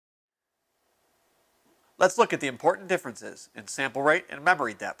Let's look at the important differences in sample rate and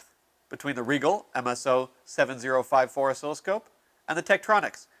memory depth between the RIGOL MSO7054 oscilloscope and the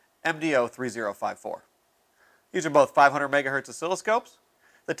Tektronix MDO3054. These are both 500 MHz oscilloscopes.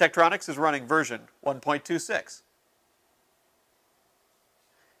 The Tektronix is running version 1.26.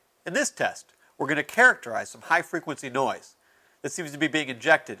 In this test, we're going to characterize some high-frequency noise that seems to be being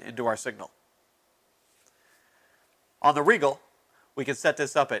injected into our signal. On the RIGOL, we can set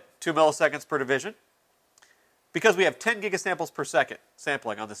this up at 2 milliseconds per division because we have 10 gigasamples per second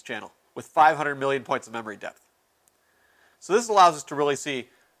sampling on this channel with 500 million points of memory depth. So this allows us to really see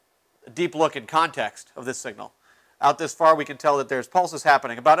a deep look in context of this signal. Out this far, we can tell that there's pulses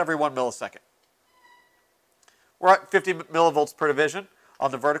happening about every 1 millisecond. We're at 50 millivolts per division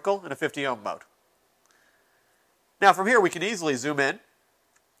on the vertical in a 50 ohm mode. Now from here, we can easily zoom in,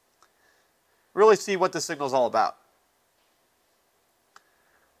 really see what this signal is all about.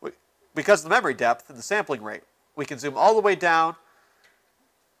 Because of the memory depth and the sampling rate, we can zoom all the way down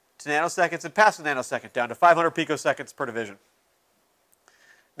to nanoseconds and past the nanosecond, down to 500 picoseconds per division.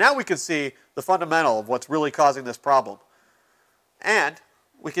 Now we can see the fundamental of what's really causing this problem. And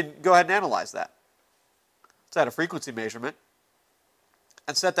we can go ahead and analyze that. Let's add a frequency measurement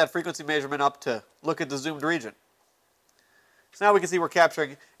and set that frequency measurement up to look at the zoomed region. So now we can see we're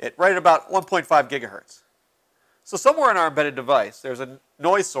capturing it right at about 1.5 gigahertz. So somewhere in our embedded device, there's a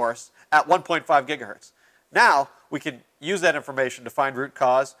noise source at 1.5 gigahertz. Now we can use that information to find root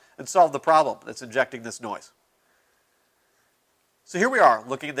cause and solve the problem that's injecting this noise. So here we are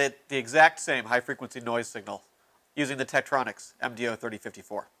looking at the exact same high-frequency noise signal using the Tektronix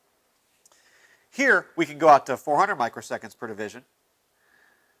MDO3054. Here we can go out to 400 microseconds per division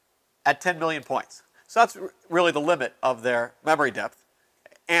at 10 million points. So that's really the limit of their memory depth.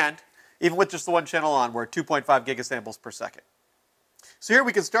 And even with just the one channel on, we're at 2.5 gigasamples per second. So here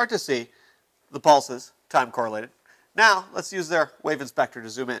we can start to see the pulses, time correlated. Now let's use their wave inspector to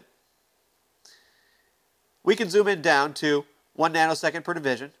zoom in. We can zoom in down to 1 nanosecond per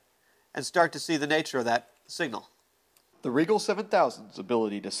division and start to see the nature of that signal. The RIGOL 7000's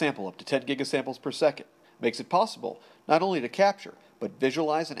ability to sample up to 10 gigasamples per second makes it possible not only to capture, but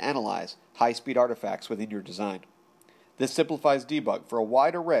visualize and analyze high-speed artifacts within your design. This simplifies debug for a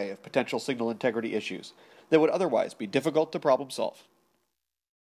wide array of potential signal integrity issues that would otherwise be difficult to problem solve.